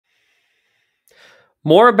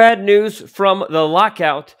More bad news from the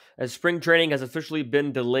lockout as spring training has officially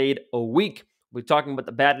been delayed a week. We're talking about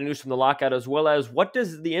the bad news from the lockout as well as what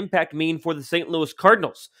does the impact mean for the St. Louis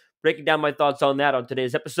Cardinals. Breaking down my thoughts on that on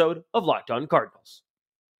today's episode of Locked On Cardinals.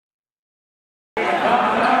 You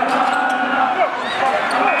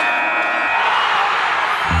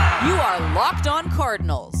are Locked On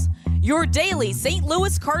Cardinals, your daily St.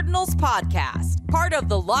 Louis Cardinals podcast, part of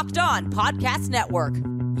the Locked On Podcast Network,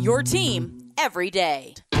 your team every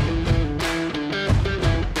day.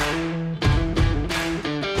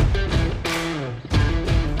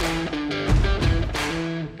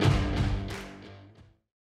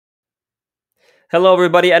 Hello,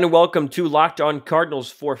 everybody, and welcome to Locked On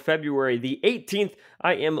Cardinals for February the 18th.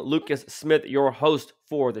 I am Lucas Smith, your host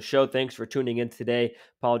for the show. Thanks for tuning in today.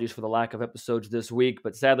 Apologies for the lack of episodes this week,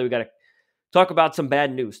 but sadly, we got to talk about some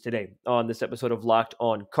bad news today on this episode of Locked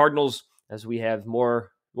On Cardinals, as we have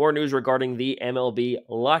more news regarding the MLB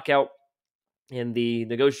lockout and the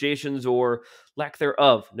negotiations, or lack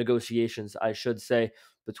thereof negotiations, I should say,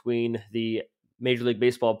 between the Major League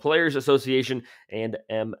Baseball Players Association and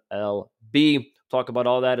MLB. Talk about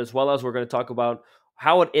all that, as well as we're going to talk about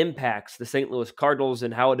how it impacts the St. Louis Cardinals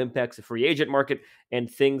and how it impacts the free agent market and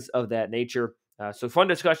things of that nature. So fun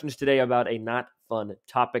discussions today about a not fun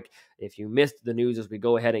topic. If you missed the news, as we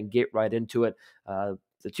go ahead and get right into it,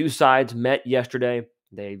 the two sides met yesterday.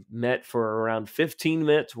 They met for around 15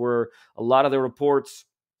 minutes, where a lot of the reports,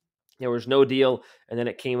 there was no deal, and then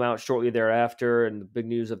it came out shortly thereafter, and the big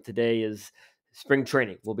news of today is spring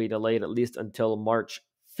training will be delayed at least until March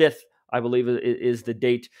 5th, I believe is the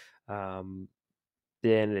date. Then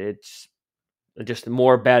it's just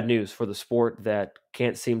more bad news for the sport that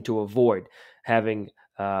can't seem to avoid having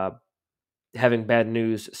bad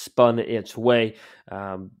news spun its way.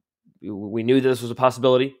 We knew this was a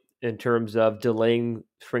possibility in terms of delaying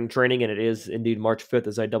spring training, and it is indeed March 5th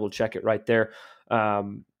as I double check it right there.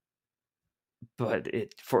 But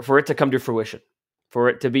for it to come to fruition, for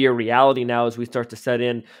it to be a reality now as we start to set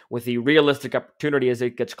in with the realistic opportunity as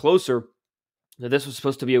it gets closer. Now, this was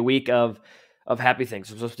supposed to be a week of happy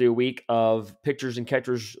things. It was supposed to be a week of pitchers and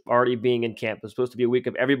catchers already being in camp. It was supposed to be a week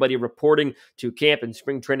of everybody reporting to camp, and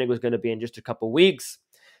spring training was going to be in just a couple weeks.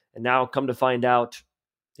 And now, come to find out,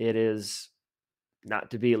 it is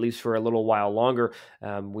not to be, at least for a little while longer.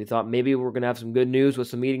 We thought maybe we were going to have some good news with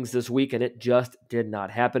some meetings this week, and it just did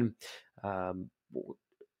not happen.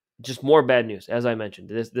 Just more bad news, as I mentioned.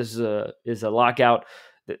 This is a lockout.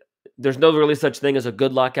 There's no really such thing as a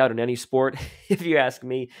good lockout in any sport, if you ask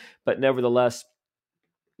me. But nevertheless,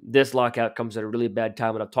 this lockout comes at a really bad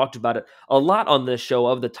time, and I've talked about it a lot on this show,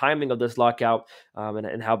 of the timing of this lockout,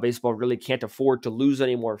 and how baseball really can't afford to lose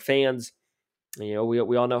any more fans. You know,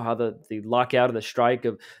 we all know how the lockout and the strike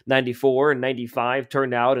of 94 and 95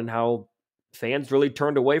 turned out, and how fans really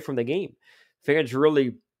turned away from the game. Fans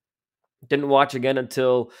really didn't watch again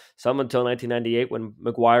until 1998, when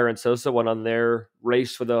McGuire and Sosa went on their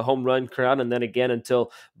race for the home run crown, and then again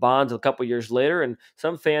until Bonds a couple years later. And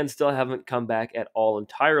some fans still haven't come back at all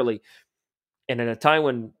entirely. And in a time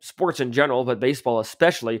when sports in general, but baseball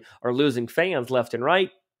especially, are losing fans left and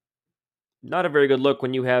right, not a very good look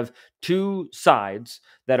when you have two sides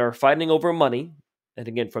that are fighting over money. And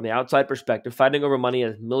again, from the outside perspective, fighting over money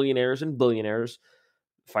as millionaires and billionaires,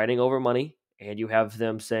 fighting over money. And you have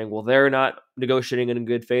them saying, well, they're not negotiating in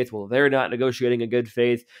good faith. Well, they're not negotiating in good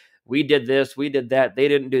faith. We did this, we did that. They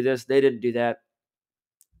didn't do this, they didn't do that.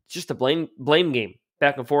 It's just a blame game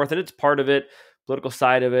back and forth, and it's part of it, political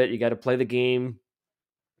side of it. You got to play the game,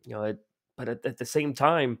 but at the same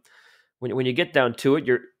time, when you get down to it,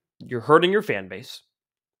 you're hurting your fan base.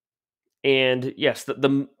 And yes,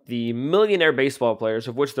 the millionaire baseball players,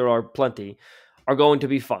 of which there are plenty, are going to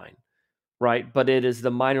be fine. Right, but it is the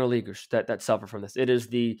minor leaguers that suffer from this. It is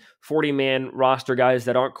the 40-man roster guys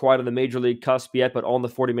that aren't quite on the major league cusp yet, but on the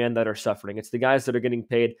 40-man that are suffering. It's the guys that are getting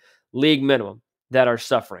paid league minimum that are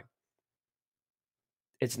suffering.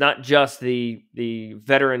 It's not just the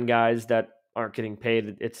veteran guys that aren't getting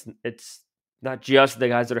paid. It's not just the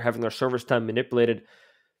guys that are having their service time manipulated.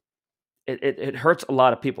 It hurts a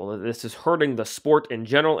lot of people. This is hurting the sport in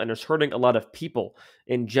general, and it's hurting a lot of people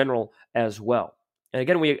in general as well. And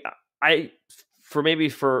again, for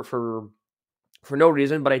no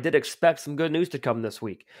reason, but I did expect some good news to come this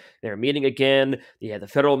week. They're meeting again. You had the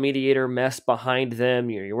federal mediator mess behind them.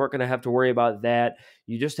 You weren't going to have to worry about that.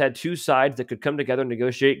 You just had two sides that could come together and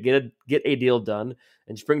negotiate, get a deal done.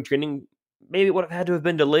 And spring training maybe would have had to have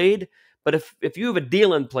been delayed. But if you have a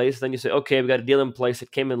deal in place, then you say, okay, we got a deal in place.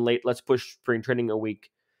 It came in late. Let's push spring training a week.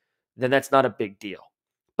 Then that's not a big deal.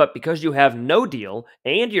 But because you have no deal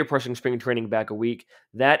and you're pushing spring training back a week,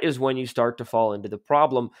 that is when you start to fall into the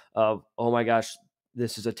problem of, oh my gosh,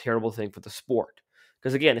 this is a terrible thing for the sport.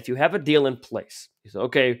 Because again, if you have a deal in place, you say,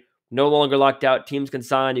 okay, no longer locked out, teams can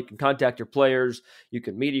sign, you can contact your players, you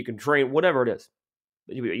can meet, you can train, whatever it is.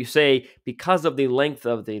 You say, because of the length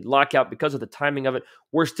of the lockout, because of the timing of it,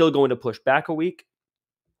 we're still going to push back a week,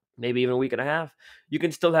 maybe even a week and a half. You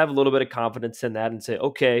can still have a little bit of confidence in that and say,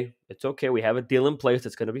 okay, it's okay. We have a deal in place.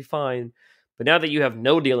 It's going to be fine. But now that you have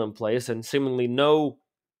no deal in place and seemingly not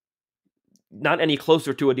any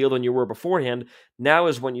closer to a deal than you were beforehand, now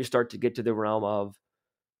is when you start to get to the realm of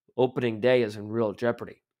opening day is in real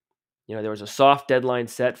jeopardy. There was a soft deadline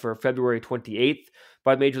set for February 28th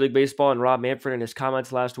by Major League Baseball, and Rob Manfred in his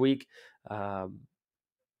comments last week. A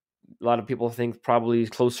lot of people think probably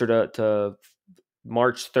closer to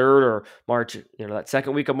March 3rd or March, that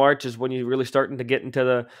second week of March is when you're really starting to get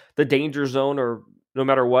into the danger zone, or no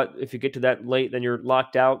matter what, if you get to that late, then you're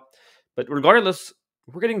locked out. But regardless,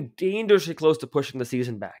 we're getting dangerously close to pushing the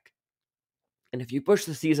season back. And if you push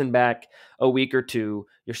the season back a week or two,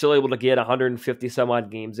 you're still able to get 150 some odd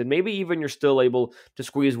games, and maybe even you're still able to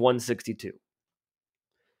squeeze 162.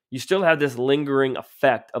 You still have this lingering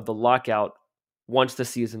effect of the lockout once the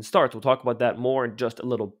season starts. We'll talk about that more in just a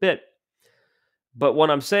little bit. But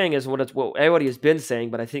what I'm saying is what everybody has been saying,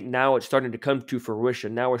 but I think now it's starting to come to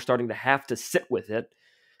fruition. Now we're starting to have to sit with it,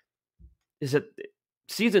 is that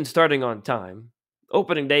season starting on time,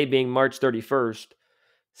 opening day being March 31st,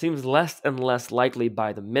 seems less and less likely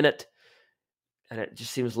by the minute, and it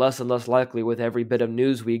just seems less and less likely with every bit of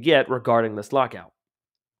news we get regarding this lockout.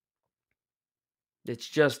 It's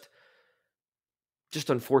just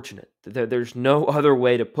unfortunate. There's no other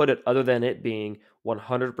way to put it other than it being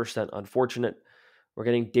 100% unfortunate. We're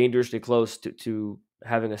getting dangerously close to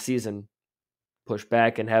having a season pushed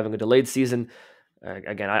back and having a delayed season.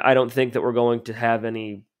 Again, I don't think that we're going to have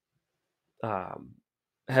any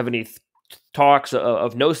talks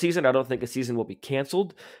of no season. I don't think a season will be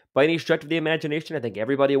canceled by any stretch of the imagination. I think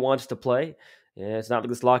everybody wants to play. It's not like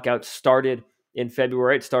this lockout started in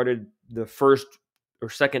February. It started the first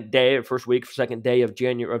week, second day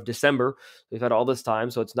of December. We've had all this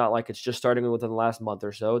time, so it's not like it's just starting within the last month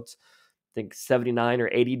or so. It's, I think, 79 or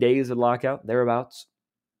 80 days of lockout, thereabouts.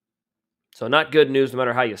 So not good news no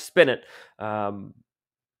matter how you spin it. And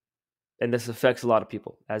this affects a lot of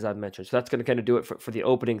people, as I've mentioned. So that's going to kind of do it for the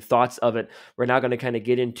opening thoughts of it. We're now going to kind of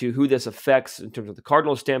get into who this affects in terms of the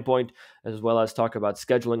Cardinals standpoint, as well as talk about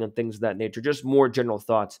scheduling and things of that nature. Just more general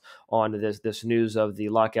thoughts on this news of the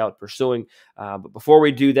lockout pursuing. But before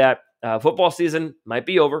we do that, football season might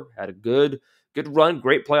be over. Had a good run,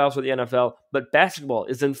 great playoffs with the NFL. But basketball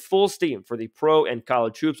is in full steam for the pro and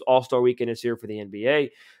college hoops. All-Star Weekend is here for the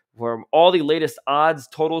NBA. From all the latest odds,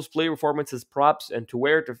 totals, play performances, props, and to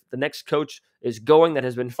where the next coach is going that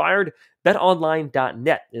has been fired,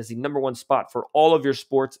 BetOnline.net is the number one spot for all of your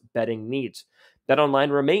sports betting needs.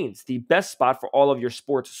 BetOnline remains the best spot for all of your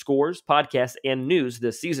sports scores, podcasts, and news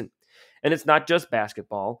this season. And it's not just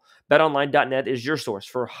basketball. BetOnline.net is your source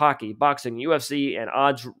for hockey, boxing, UFC, and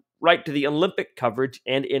odds right to the Olympic coverage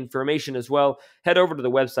and information as well. Head over to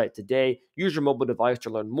the website today. Use your mobile device to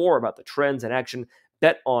learn more about the trends and action.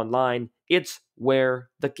 Bet Online, it's where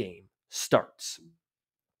the game starts.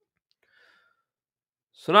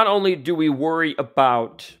 So not only do we worry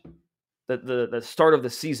about the start of the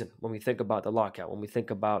season when we think about the lockout, when we think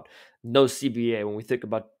about no CBA, when we think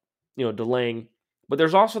about delaying, but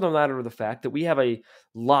there's also the matter of the fact that we have a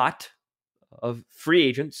lot of free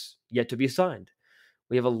agents yet to be signed.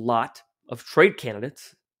 We have a lot of trade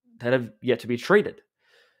candidates that have yet to be traded.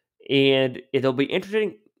 And it'll be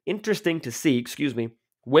interesting to see,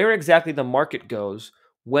 where exactly the market goes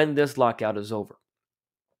when this lockout is over.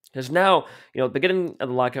 Because now, beginning of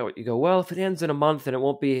the lockout, you go, well, if it ends in a month, then it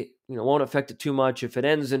won't affect it too much. If it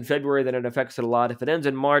ends in February, then it affects it a lot. If it ends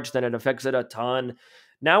in March, then it affects it a ton.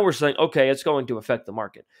 Now we're saying, okay, it's going to affect the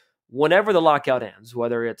market. Whenever the lockout ends,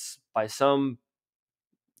 whether it's by some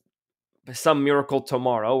miracle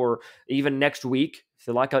tomorrow or even next week, if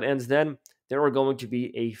the lockout ends then, there are going to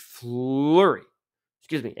be a fury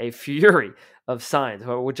of signs,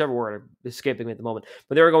 whichever word escaping me at the moment.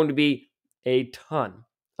 But there are going to be a ton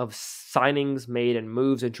of signings made and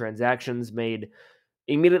moves and transactions made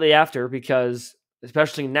immediately after, because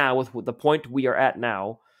especially now with the point we are at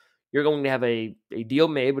now, you're going to have a deal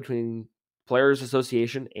made between Players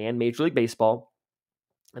Association and Major League Baseball.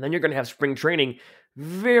 And then you're going to have spring training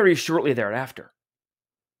very shortly thereafter.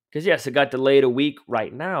 Because yes, it got delayed a week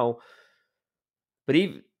right now, but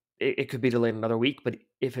it could be delayed another week. But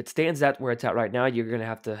if it stands at where it's at right now, you're going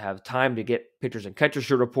to have time to get pitchers and catchers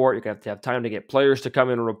to report. You're going to have time to get players to come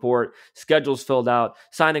in and report, schedules filled out,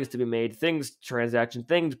 signings to be made, transactions,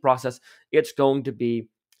 things processed. It's going to be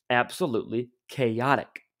absolutely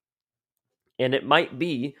chaotic. And it might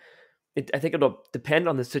be, I think it'll depend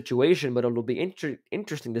on the situation, but it'll be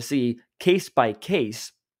interesting to see case by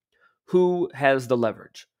case who has the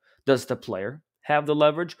leverage. Does the player have the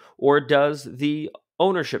leverage, or does the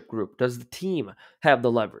ownership group, does the team have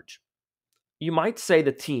the leverage? You might say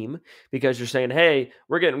the team, because you're saying, hey,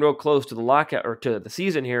 we're getting real close to the lockout or to the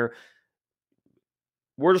season here.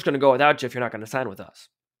 We're just going to go without you if you're not going to sign with us.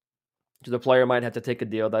 So the player might have to take a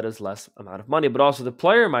deal that is less amount of money, but also the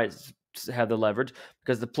player might have the leverage,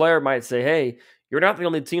 because the player might say, hey, you're not the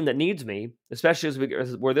only team that needs me, especially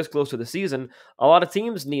as we're this close to the season. A lot of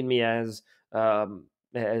teams need me as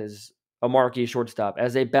a marquee shortstop,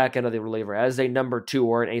 as a back end of the reliever, as a number 2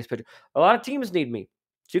 or an ace pitcher. A lot of teams need me.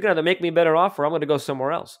 So you can either make me a better offer, or I'm going to go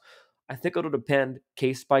somewhere else. I think it'll depend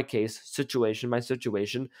case by case, situation by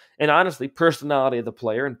situation, and honestly, personality of the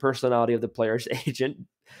player and personality of the player's agent,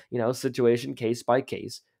 situation case by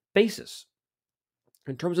case basis.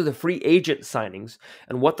 In terms of the free agent signings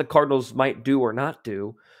and what the Cardinals might do or not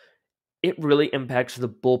do, it really impacts the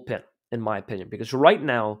bullpen, in my opinion, because right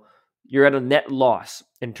now you're at a net loss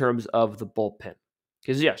in terms of the bullpen.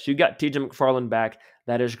 Because yes, you got TJ McFarland back.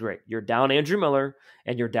 That is great. You're down Andrew Miller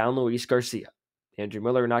and you're down Luis Garcia. Andrew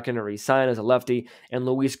Miller not going to re-sign as a lefty, and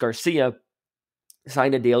Luis Garcia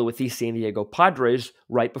signed a deal with the San Diego Padres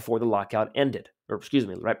right before the lockout ended.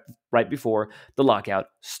 Right before the lockout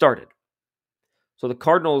started. So the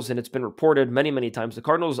Cardinals, and it's been reported many, many times, the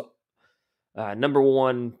Cardinals' number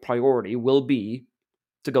one priority will be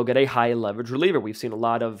to go get a high leverage reliever. We've seen a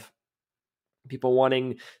lot of people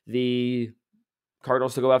wanting the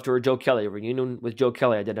Cardinals to go after a Joe Kelly, a reunion with Joe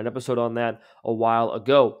Kelly. I did an episode on that a while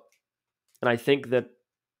ago. And I think that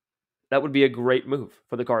would be a great move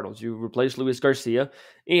for the Cardinals. You replace Luis Garcia,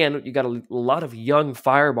 and you got a lot of young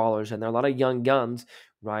fireballers in there, a lot of young guns.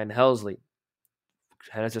 Ryan Helsley,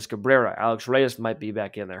 Genesis Cabrera, Alex Reyes might be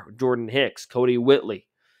back in there. Jordan Hicks, Cody Whitley.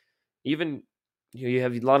 Even you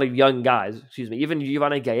have a lot of young guys. Even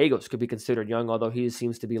Giovanni Gallegos could be considered young, although he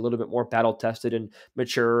seems to be a little bit more battle-tested and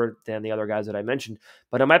mature than the other guys that I mentioned.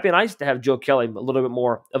 But it might be nice to have Joe Kelly, a little bit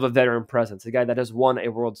more of a veteran presence, a guy that has won a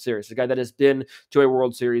World Series, a guy that has been to a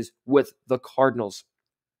World Series with the Cardinals.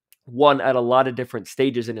 Won at a lot of different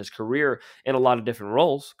stages in his career in a lot of different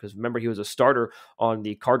roles, because remember, he was a starter on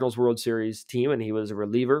the Cardinals World Series team, and he was a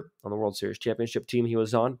reliever on the World Series championship team he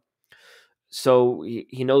was on. So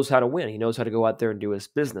he knows how to win. He knows how to go out there and do his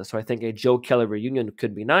business. So I think a Joe Kelly reunion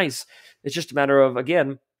could be nice. It's just a matter of,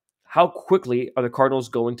 again, how quickly are the Cardinals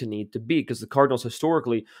going to need to be? Because the Cardinals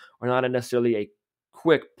historically are not necessarily a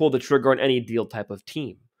quick pull the trigger on any deal type of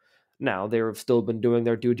team. Now, they've still been doing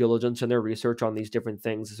their due diligence and their research on these different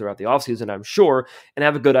things throughout the offseason, I'm sure, and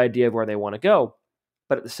have a good idea of where they want to go.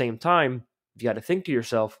 But at the same time, you got to think to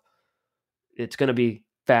yourself, it's going to be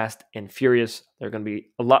fast and furious. They're going to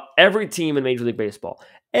be every team in Major League Baseball,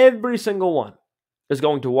 every single one, is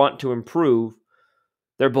going to want to improve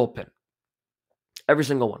their bullpen. Every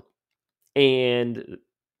single one. And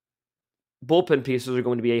bullpen pieces are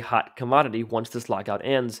going to be a hot commodity once this lockout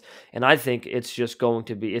ends. And I think it's going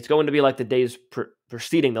to be like the days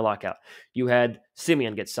preceding the lockout. You had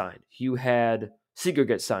Simeon get signed. You had Seager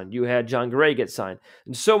get signed. You had John Gray get signed.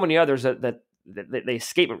 And so many others that they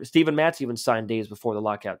escaped. Steven Matz even signed days before the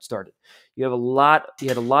lockout started. You had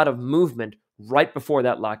a lot of movement right before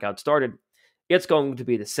that lockout started. It's going to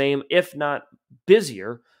be the same, if not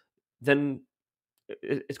busier, than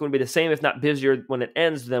it's going to be the same, if not busier, when it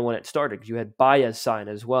ends than when it started. You had Baez sign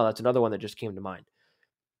as well. That's another one that just came to mind.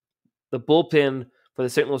 The bullpen for the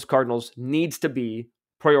St. Louis Cardinals needs to be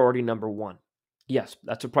priority number one. Yes,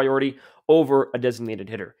 that's a priority over a designated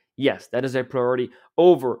hitter. Yes, that is a priority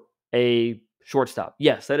over a shortstop.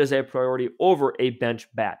 Yes, that is a priority over a bench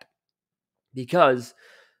bat. Because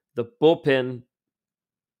the bullpen,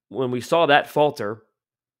 when we saw that falter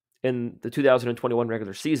in the 2021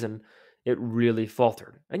 regular season, it really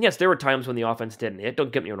faltered. And yes, there were times when the offense didn't hit.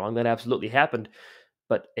 Don't get me wrong, that absolutely happened.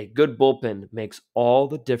 But a good bullpen makes all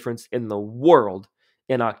the difference in the world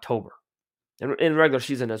in October. And in regular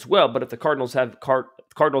season as well. But if the Cardinals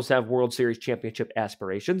have World Series championship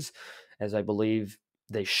aspirations, as I believe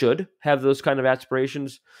they should have those kind of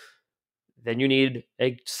aspirations, then you need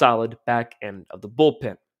a solid back end of the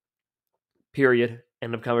bullpen. Period.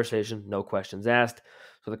 End of conversation. No questions asked.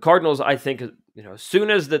 So the Cardinals, I think, as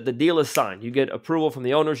soon as the deal is signed, you get approval from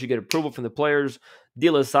the owners, you get approval from the players,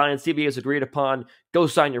 deal is signed, CBA is agreed upon, go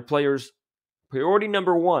sign your players. Priority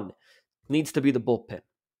number one needs to be the bullpen.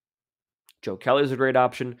 Joe Kelly's a great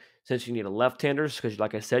option since you need a left-handers because,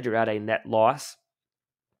 like I said, you're at a net loss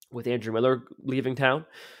with Andrew Miller leaving town.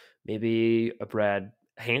 Maybe a Brad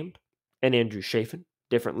Hand and Andrew Chafin,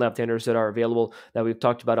 different left-handers that are available that we've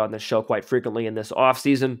talked about on this show quite frequently in this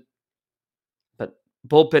offseason. But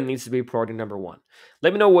bullpen needs to be priority number one.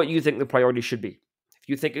 Let me know what you think the priority should be. If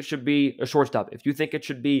you think it should be a shortstop, if you think it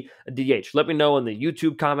should be a DH, let me know in the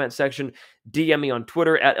YouTube comment section. DM me on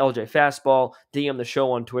Twitter at LJFastball. DM the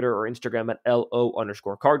show on Twitter or Instagram at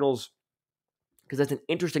LO_Cardinals. Because that's an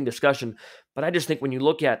interesting discussion. But I just think when you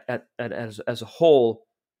look at as a whole,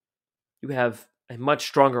 you have a much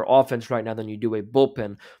stronger offense right now than you do a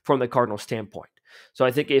bullpen from the Cardinals standpoint. So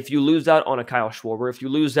I think if you lose out on a Kyle Schwarber, if you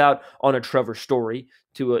lose out on a Trevor Story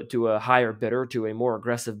to a higher bidder, to a more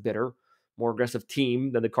aggressive bidder, more aggressive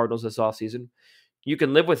team than the Cardinals this offseason, you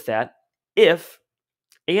can live with that if,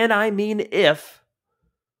 and I mean if,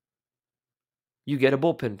 you get a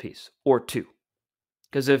bullpen piece or two.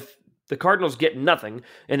 Because if the Cardinals get nothing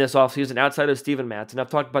in this offseason outside of Steven Matz, and I've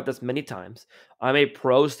talked about this many times, I'm a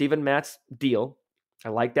pro Steven Matz deal. I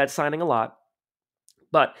like that signing a lot.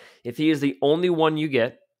 But if he is the only one you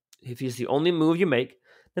get, if he's the only move you make,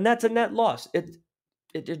 then that's a net loss.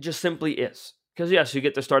 It just simply is. Because, yes, you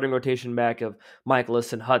get the starting rotation back of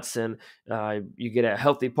Michaelis and Hudson. You get a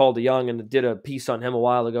healthy Paul DeJong, and did a piece on him a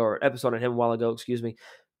while ago, or an episode on him a while ago, excuse me.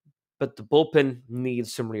 But the bullpen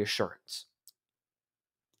needs some reassurance.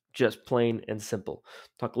 Just plain and simple.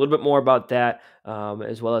 Talk a little bit more about that,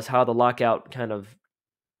 as well as how the lockout kind of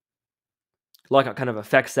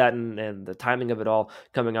affects that and the timing of it all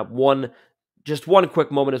coming up. Just one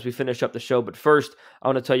quick moment as we finish up the show. But first, I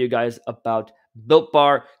want to tell you guys about Built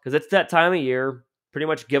Bar, because it's that time of year, pretty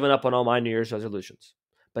much giving up on all my New Year's resolutions,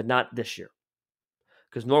 but not this year.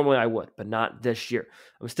 Because normally I would, but not this year.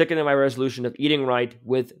 I'm sticking to my resolution of eating right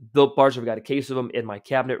with Built Bars. I've got a case of them in my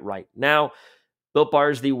cabinet right now. Built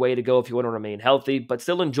Bar is the way to go if you want to remain healthy, but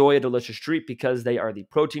still enjoy a delicious treat, because they are the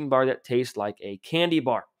protein bar that tastes like a candy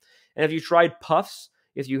bar. And if you tried Puffs,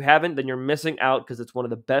 if you haven't, then you're missing out, because it's one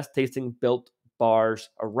of the best tasting Built Bars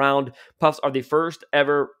around. Puffs are the first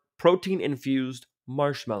ever protein-infused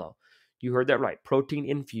marshmallow. You heard that right,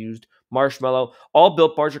 protein-infused marshmallow. All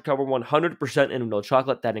Built Bars are covered 100% in real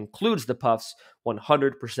chocolate. That includes the Puffs,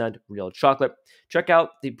 100% real chocolate. Check out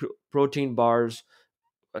the protein bars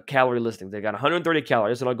calorie listing. They got 130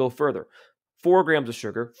 calories, and I'll go further. 4 grams of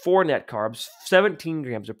sugar, 4 net carbs, 17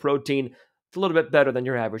 grams of protein. It's a little bit better than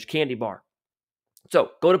your average candy bar.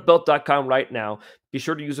 So go to Built.com right now. Be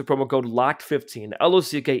sure to use the promo code LOCKED15,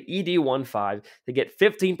 LOCKED15, to get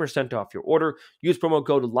 15% off your order. Use promo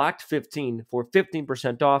code LOCKED15 for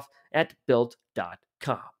 15% off at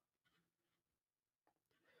Built.com.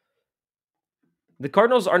 The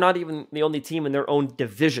Cardinals are not even the only team in their own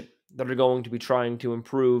division that are going to be trying to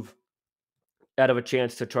improve out of a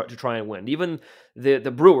chance to try and win. Even the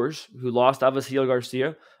Brewers, who lost Avisaíl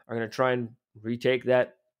Garcia, are going to try and retake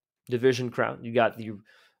that division crown. You got the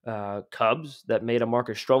Cubs that made a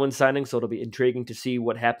Marcus Stroman signing, so it'll be intriguing to see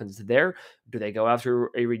what happens there. Do they go after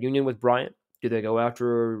a reunion with Bryant? Do they go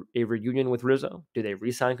after a reunion with Rizzo? Do they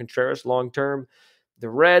re-sign Contreras long-term? The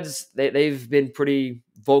Reds, they've been pretty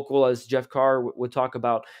vocal, as Jeff Carr would talk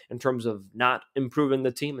about, in terms of not improving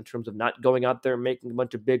the team, in terms of not going out there and making a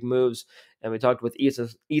bunch of big moves. And we talked with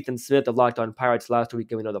Ethan Smith of Locked On Pirates last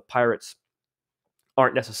week, and we know the Pirates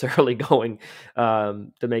aren't necessarily going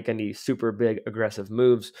to make any super big aggressive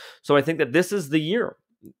moves. So I think that this is the year.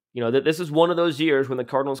 That this is one of those years when the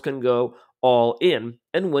Cardinals can go all in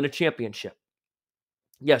and win a championship.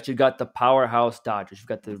 Yes, you've got the powerhouse Dodgers. You've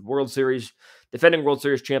got the defending World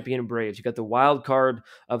Series champion Braves. You've got the wild card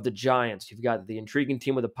of the Giants. You've got the intriguing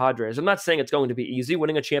team of the Padres. I'm not saying it's going to be easy.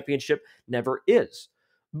 Winning a championship never is.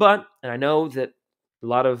 But, and I know that a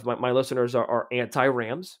lot of my listeners are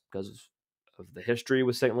anti-Rams because of the history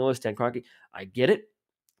with St. Louis, Dan Kroenke. I get it,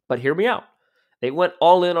 but hear me out. They went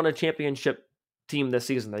all in on a championship team this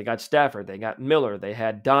season. They got Stafford, they got Miller, they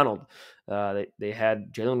had Donald, they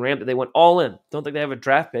had Jalen Ramsey. They went all in. Don't think they have a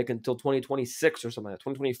draft pick until 2026 or something like that,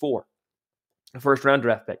 2024, a first round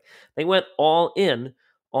draft pick. They went all in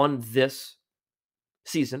on this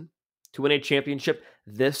season to win a championship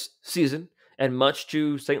this season, and much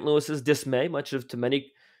to St. Louis's dismay, to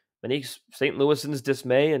many St. Louisans'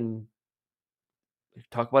 dismay, and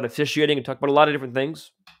talk about officiating and talk about a lot of different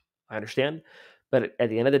things. I understand. But at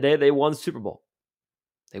the end of the day, they won the Super Bowl.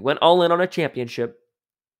 They went all in on a championship,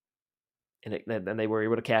 and they were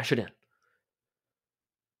able to cash it in.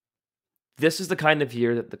 This is the kind of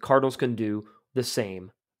year that the Cardinals can do the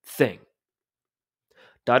same thing.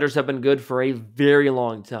 Dodgers have been good for a very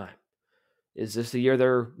long time. Is this the year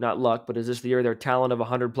their, not luck, but is this the year their talent of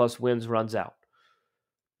 100-plus wins runs out?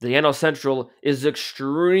 The NL Central is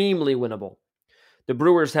extremely winnable. The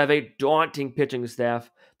Brewers have a daunting pitching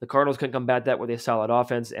staff. The Cardinals can combat that with a solid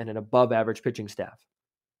offense and an above-average pitching staff.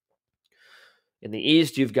 In the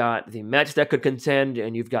East, you've got the Mets that could contend,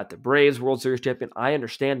 and you've got the Braves, World Series champion. I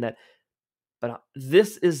understand that. But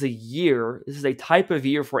this is a type of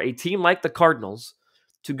year for a team like the Cardinals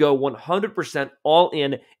to go 100% all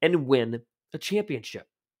in and win a championship.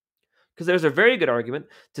 Because there's a very good argument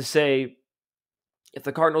to say if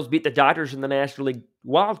the Cardinals beat the Dodgers in the National League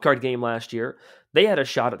wildcard game last year, they had a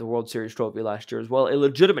shot at the World Series trophy last year as well, a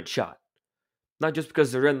legitimate shot. Not just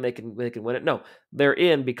because they're in, they can win it. No, they're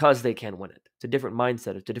in because they can win it. It's a different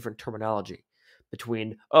mindset. It's a different terminology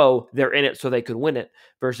between, oh, they're in it so they could win it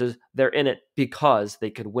versus they're in it because they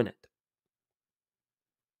could win it.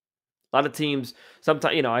 A lot of teams,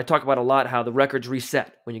 sometimes, I talk about a lot how the records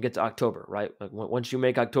reset when you get to October, right? Like once you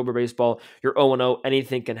make October baseball, you're 0-0,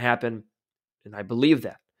 anything can happen, and I believe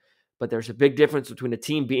that. But there's a big difference between a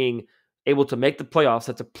team being able to make the playoffs,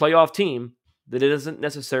 that's a playoff team, that it isn't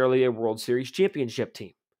necessarily a World Series championship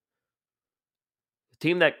team. The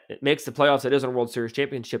team that makes the playoffs that isn't a World Series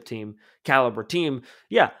championship team, caliber team,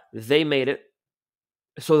 yeah, they made it,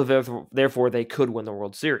 so therefore they could win the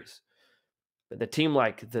World Series. The team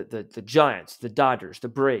like the Giants, the Dodgers, the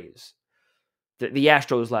Braves, the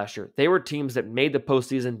Astros last year, they were teams that made the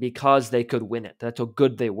postseason because they could win it. That's how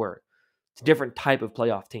good they were. It's a different type of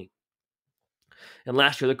playoff team. And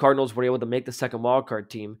last year, the Cardinals were able to make the second wildcard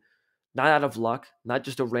team, not out of luck, not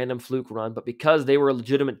just a random fluke run, but because they were a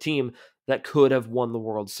legitimate team that could have won the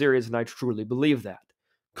World Series, and I truly believe that.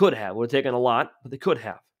 Could have. Would have taken a lot, but they could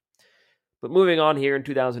have. But moving on here in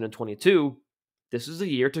 2022, this is the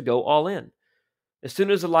year to go all in. As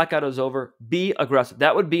soon as the lockout is over, be aggressive.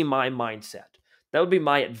 That would be my mindset. That would be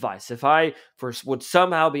my advice. If I would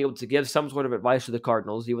somehow be able to give some sort of advice to the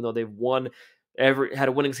Cardinals, even though they've had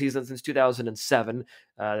a winning season since 2007,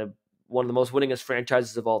 one of the most winningest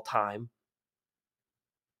franchises of all time.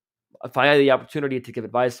 If I had the opportunity to give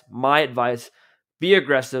advice, my advice, be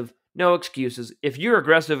aggressive, no excuses. If you're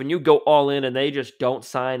aggressive and you go all in and they just don't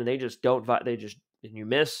sign and and you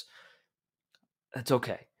miss, that's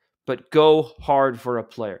okay. But go hard for a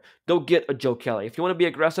player. Go get a Joe Kelly. If you want to be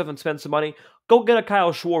aggressive and spend some money, go get a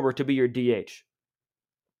Kyle Schwarber to be your DH.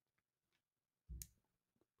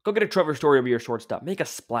 Go get a Trevor Story to be your shortstop. Make a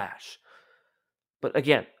splash. But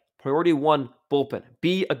again, priority 1, bullpen.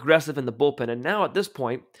 Be aggressive in the bullpen. And now at this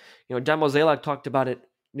point, Don Mozeliak talked about it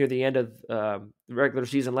near the end of the regular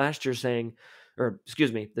season last year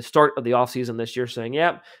the start of the offseason this year saying,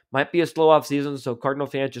 yeah, might be a slow offseason, so Cardinal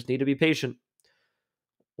fans just need to be patient.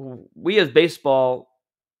 We as baseball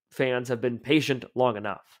fans have been patient long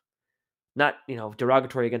enough. Not,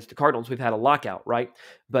 derogatory against the Cardinals. We've had a lockout, right?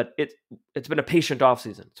 But it's been a patient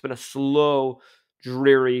offseason. It's been a slow,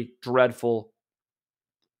 dreary, dreadful,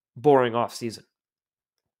 boring offseason.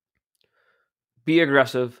 Be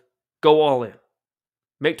aggressive. Go all in.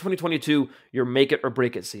 Make 2022 your make it or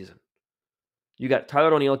break it season. You got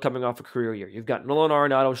Tyler O'Neill coming off a career year. You've got Nolan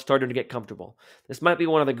Arenado starting to get comfortable. This might be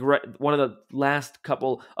one of the last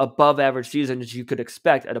couple above average seasons you could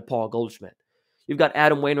expect at a Paul Goldschmidt. You've got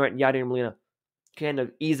Adam Wainwright and Yadier Molina kind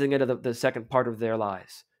of easing into the second part of their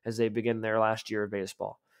lives as they begin their last year of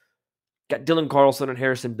baseball. Got Dylan Carlson and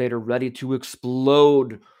Harrison Bader ready to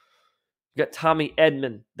explode. You got Tommy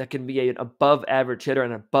Edman that can be an above average hitter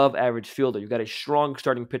and an above average fielder. You've got a strong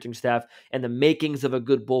starting pitching staff and the makings of a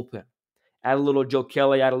good bullpen. Add a little Joe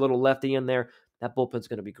Kelly, add a little lefty in there. That bullpen's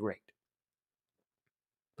going to be great.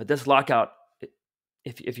 But this lockout,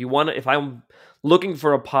 if I'm looking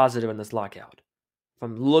for a positive in this lockout, if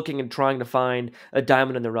I'm looking and trying to find a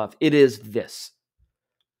diamond in the rough, it is this.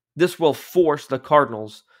 This will force the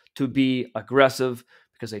Cardinals to be aggressive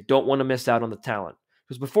because they don't want to miss out on the talent.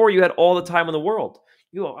 Because before you had all the time in the world.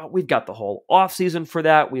 We've got the whole offseason for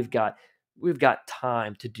that. We've got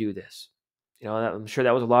time to do this. I'm sure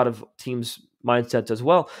that was a lot of teams' mindsets as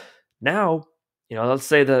well. Now, let's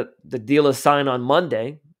say the deal is signed on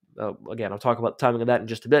Monday. Again, I'll talk about the timing of that in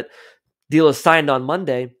just a bit. Deal is signed on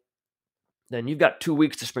Monday. Then you've got 3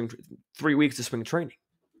 weeks to spring training.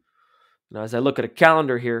 Now, as I look at a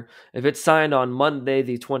calendar here, if it's signed on Monday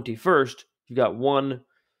the 21st, you've got one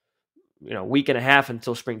week and a half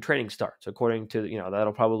until spring training starts. According to,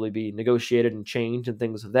 that'll probably be negotiated and changed and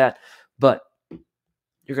things of that. But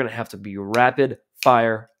you're going to have to be rapid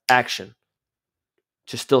fire action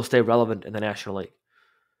to still stay relevant in the National League.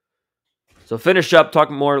 So finish up,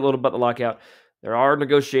 talking more a little about the lockout. There are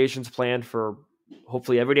negotiations planned for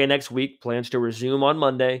hopefully every day next week. Plans to resume on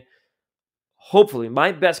Monday. Hopefully,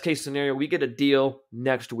 my best case scenario, we get a deal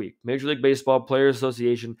next week. Major League Baseball Players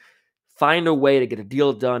Association, find a way to get a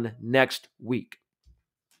deal done next week.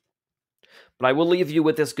 But I will leave you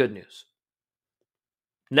with this good news.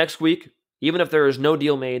 Next week, even if there is no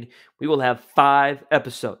deal made, we will have 5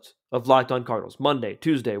 episodes of Locked On Cardinals. Monday,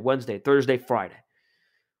 Tuesday, Wednesday, Thursday, Friday.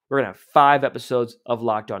 We're going to have 5 episodes of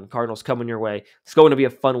Locked On Cardinals coming your way. It's going to be a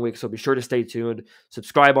fun week, so be sure to stay tuned.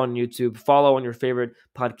 Subscribe on YouTube. Follow on your favorite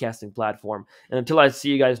podcasting platform. And until I see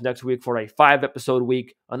you guys next week for a 5-episode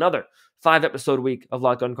week, another 5-episode week of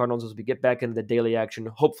Locked On Cardinals as we get back into the daily action,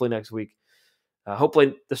 hopefully next week.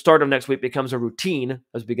 Hopefully the start of next week becomes a routine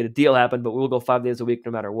as we get a deal happen, but we will go 5 days a week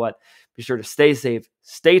no matter what. Be sure to stay safe,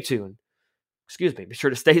 stay tuned. Be sure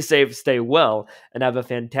to stay safe, stay well, and have a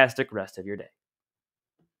fantastic rest of your day.